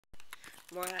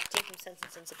More acting from Sense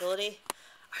and Sensibility.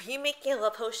 Are you making a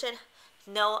love potion?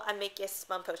 No, I'm making a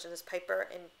spun potion. This Piper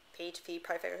and Paige Fee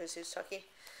probably figure who's talking.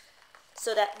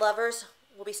 So that lovers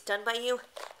will be stunned by you?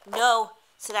 No,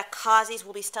 so that Kazis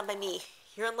will be stunned by me.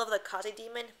 You're in love with a Kazi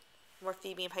demon? More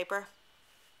Phoebe and Piper.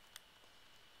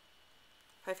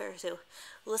 Probably figure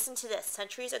who. Listen to this.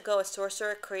 Centuries ago, a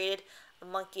sorcerer created a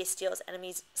monkey to steal his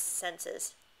enemy's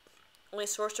senses. Only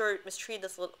sorcerer mistreated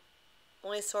a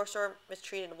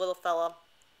little fella.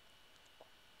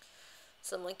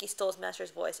 So the monkey stole his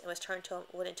master's voice and was turned to him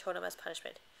wooden totem as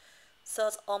punishment. So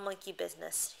it's all monkey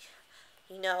business.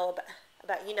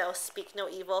 Speak no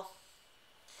evil.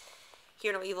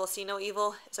 Hear no evil, see no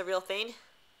evil. It's a real thing.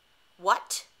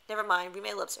 What? Never mind. Read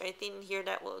my lips. Anything here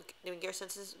that will get your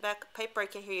senses back? Piper, I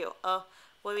can't hear you.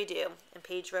 What do we do? And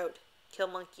Paige wrote, kill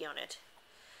monkey on it.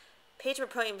 Paige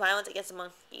reporting violence against the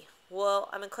monkey. Well,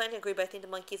 I'm inclined to agree, but I think the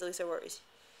monkey is the least of our worries.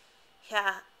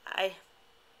 Yeah, I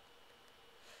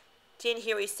didn't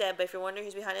hear what he said, but if you're wondering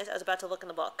who's behind this, I was about to look in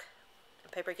the book.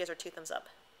 And Piper gives her 2 thumbs up.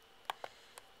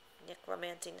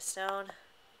 Necromancing the stone.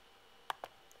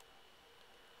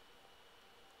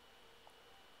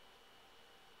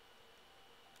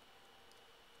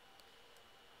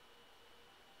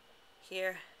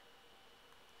 Here.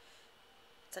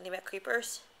 Something about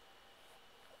creepers.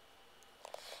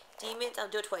 Demons, I'll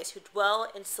do it twice, who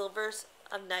dwell in silvers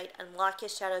of night, unlock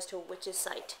his shadows to a witch's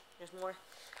sight. There's more.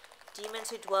 Demons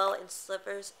who dwell in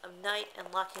slivers of night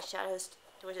and lock his shadows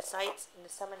to witch's sight, and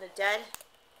to summon the dead.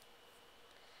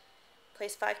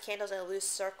 Place 5 candles in a loose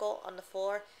circle on the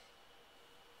floor.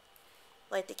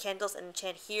 Light the candles and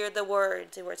chant, hear the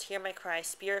words. The words, hear my cry.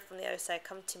 Spirit from the other side,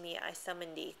 come to me, I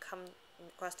summon thee. Come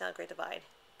cross down a great divide.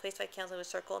 Place 5 candles in a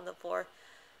circle on the floor.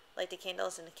 Light the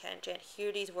candles and chant,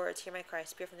 hear these words, hear my cry.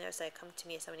 Spirit from the other side, come to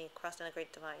me, I summon thee. Cross down a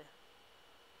great divide.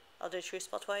 I'll do True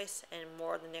Spell twice and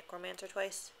more the Necromancer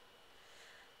twice.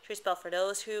 True Spell for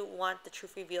those who want the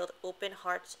truth revealed, open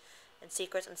hearts and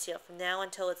secrets unsealed, from now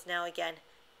until it's now again,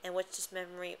 and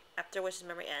after which this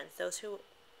memory ends. Those who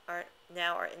are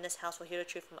in this house will hear the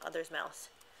truth from others' mouths.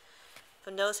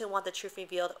 From those who want the truth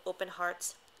revealed, open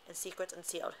hearts and secrets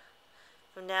unsealed,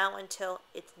 from now until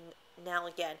it's now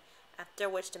again, after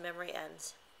which the memory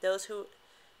ends. Those who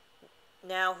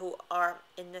are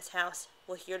in this house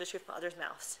will hear the truth from others'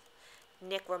 mouths.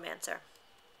 Necromancer.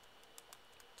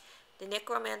 The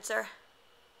Necromancer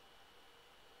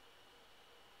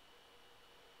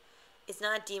is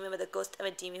not a demon, but the ghost of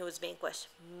a demon who was vanquished.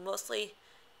 Mostly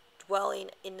dwelling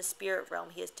in the spirit realm,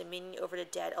 he has dominion over the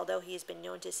dead, although he has been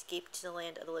known to escape to the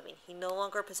land of the living. He no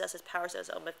longer possesses powers of his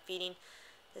own, but feeding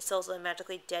the souls of the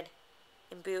magically dead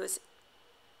imbues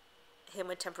him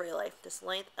with temporary life. The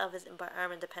length of his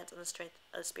environment depends on the strength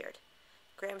of the spirit.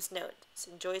 Graham's note.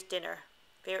 Enjoys dinner.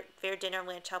 Fair dinner and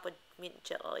lamb chop with meat and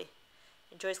jelly.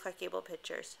 Enjoys Clark Gable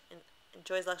pictures.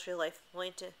 Enjoys luxury life.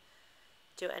 Willing to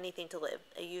do anything to live.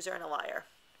 A user and a liar.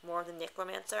 More of the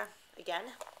Necromancer. Again.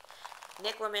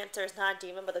 Necromancer is not a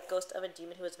demon, but the ghost of a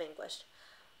demon who is vanquished.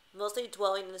 Mostly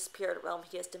dwelling in the spirit realm,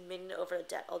 he has dominion over the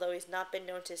dead, although he has not been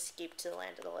known to escape to the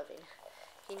land of the living.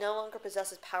 He no longer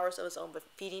possesses powers of his own, but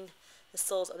feeding the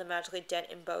souls of the magically dead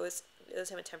imbues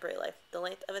him a temporary life. The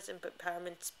length of his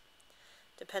empowerment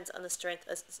depends on the strength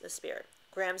of the spirit.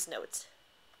 Graham's notes.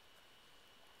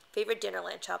 Favorite dinner,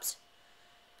 lamb chops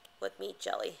with meat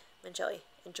jelly and jelly.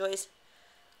 Enjoys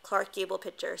Clark Gable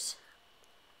pictures.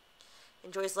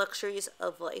 Enjoys luxuries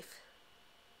of life.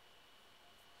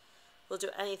 Will do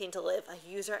anything to live. A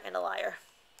user and a liar.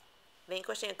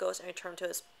 Vanquishing a ghost and return to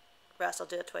his rest. I'll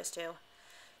do it twice too.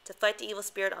 To fight the evil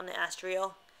spirit on the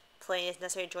astral plane, it is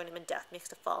necessary to join him in death. Mix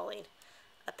the following: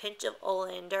 a pinch of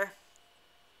oleander,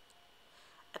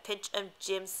 a pinch of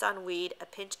jimson weed, a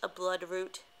pinch of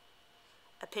bloodroot,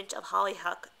 a pinch of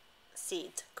hollyhock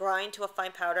seeds. Grind to a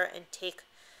fine powder and take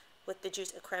with the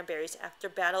juice of cranberries. After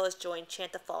battle is joined,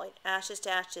 chant the following: ashes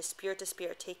to ashes, spirit to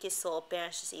spirit, take his soul,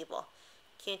 banish his evil.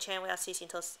 Can't chant without ceasing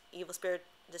until evil spirit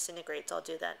disintegrates. I'll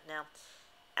do that now.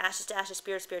 Ashes to ashes,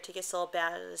 spirit to spirit, take his soul,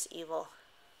 banish evil.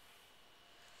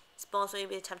 Spells may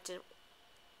be attempted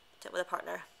with a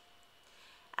partner.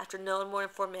 After no more than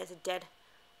 4 minutes, the dead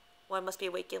one must be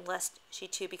awakened, lest she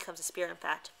too becomes a spirit in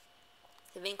fact.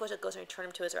 The vanquished ghost and return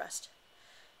him to his rest.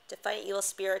 To fight an evil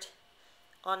spirit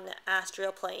on the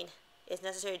astral plane, it is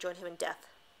necessary to join him in death.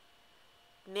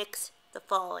 Mix the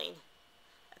following: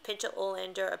 a pinch of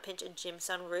oleander, a pinch of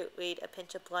jimson weed, a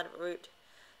pinch of bloodroot,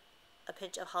 a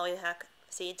pinch of hollyhock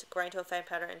seeds. Grind to a fine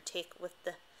powder and take with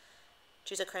the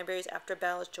juice of cranberries. After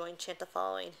battle is joined, chant the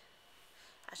following: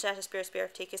 ashes to ashes, spirit to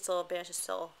spirit, take his soul, banish his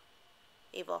soul,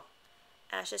 evil.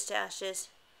 Ashes to ashes,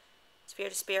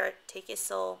 spirit to spirit, take his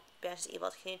soul, banish his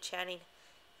evil. Continue chanting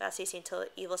without ceasing until the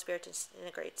evil spirit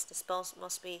disintegrates. The spell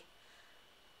must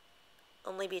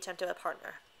only be attempted with a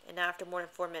partner. And now, after more than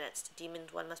 4 minutes, the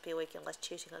demon's one must be awakened, lest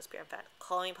choosing the spirit in fact.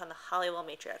 Calling upon the Halliwell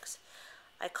matriarchs.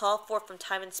 I call forth from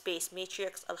time and space,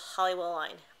 matriarchs of the Halliwell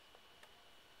line.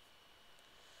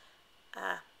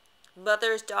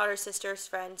 Mothers, daughters, sisters,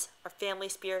 friends, our family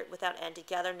spirit without end, to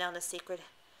gather now in the sacred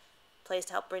place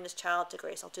to help bring this child to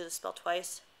grace. I'll do the spell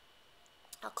twice.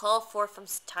 I'll call forth from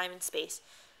time and space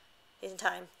and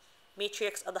time,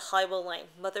 matriarchs of the Halliwell line,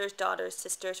 mothers, daughters,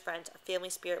 sisters, friends, our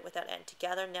family spirit without end, to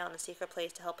gather now in the secret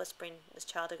place to help us bring this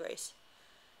child to grace.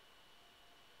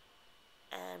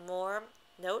 And more.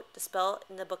 Note, the spell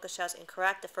in the Book of Shadows is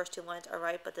incorrect. The first 2 lines are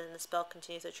right, but then the spell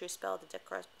continues the true spell. The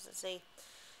discrepancy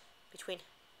between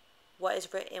what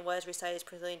is written and what is recited is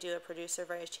presumably due to a producer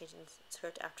various changes in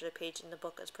script after the page in the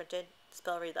book is printed. The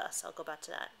spell read thus. I'll go back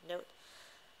to that. Note,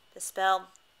 the spell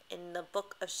in the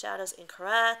Book of Shadows is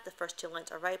incorrect. The first 2 lines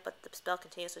are right, but the spell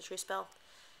continues the true spell.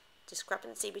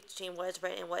 Discrepancy between what is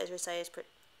written and what is recited is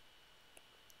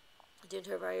due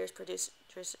to a various producers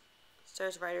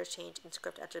writer's change in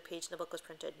script after the page in the book was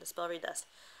printed. The spell read thus.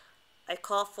 I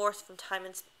call forth from time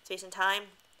and space and time,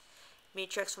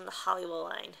 matriarchs from the Halliwell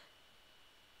line.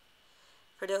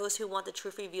 For those who want the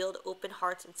truth revealed, open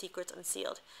hearts and secrets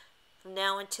unsealed. From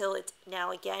now until it's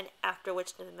now again, after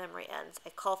which the memory ends. I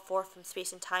call forth from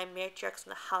space and time, matriarchs from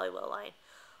the Halliwell line.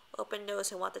 Open those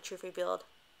who want the truth revealed.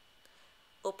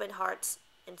 Open hearts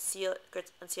and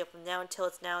secrets unsealed. From now until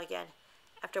it's now again,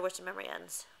 after which the memory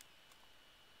ends.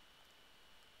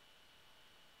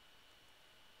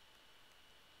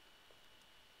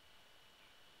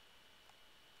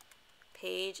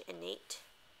 Page and Nate.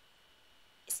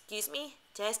 Excuse me?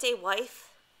 Did I say wife?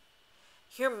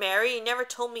 You're married? You never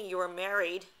told me you were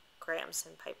married, Grams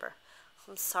and Piper.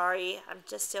 I'm sorry. I'm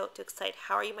just so too excited.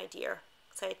 How are you, my dear?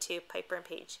 Excited too, Piper and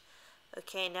Paige.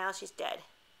 Okay, now she's dead.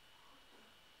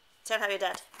 Tell her how you're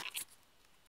dead.